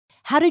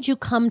How did you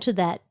come to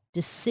that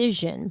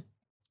decision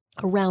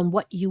around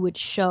what you would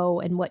show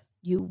and what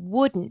you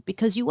wouldn't?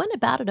 Because you went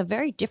about it a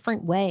very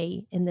different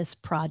way in this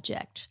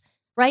project,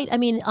 right? I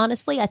mean,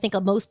 honestly, I think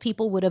most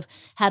people would have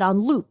had on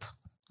loop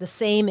the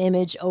same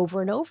image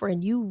over and over,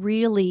 and you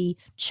really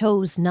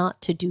chose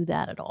not to do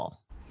that at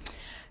all.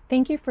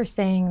 Thank you for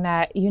saying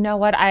that. You know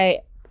what?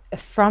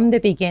 From the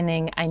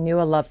beginning, I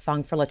knew a love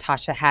song for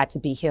Latasha had to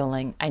be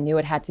healing. I knew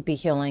it had to be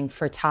healing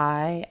for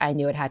Ty. I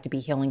knew it had to be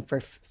healing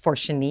for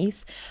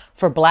Shanice,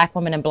 for Black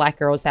women and Black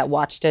girls that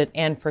watched it,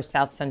 and for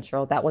South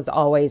Central. That was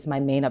always my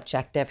main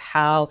objective.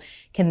 How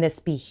can this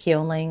be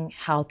healing?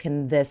 How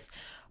can this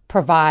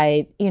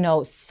provide,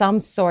 some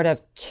sort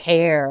of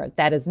care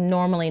that is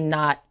normally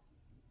not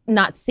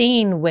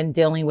seen when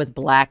dealing with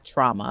Black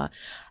trauma?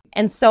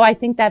 And so I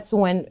think that's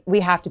when we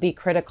have to be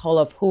critical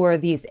of who are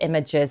these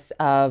images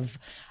of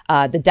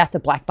the death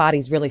of Black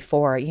bodies really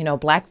for.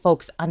 Black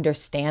folks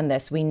understand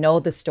this. We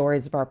know the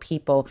stories of our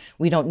people.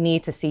 We don't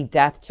need to see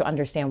death to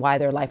understand why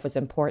their life was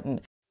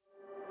important.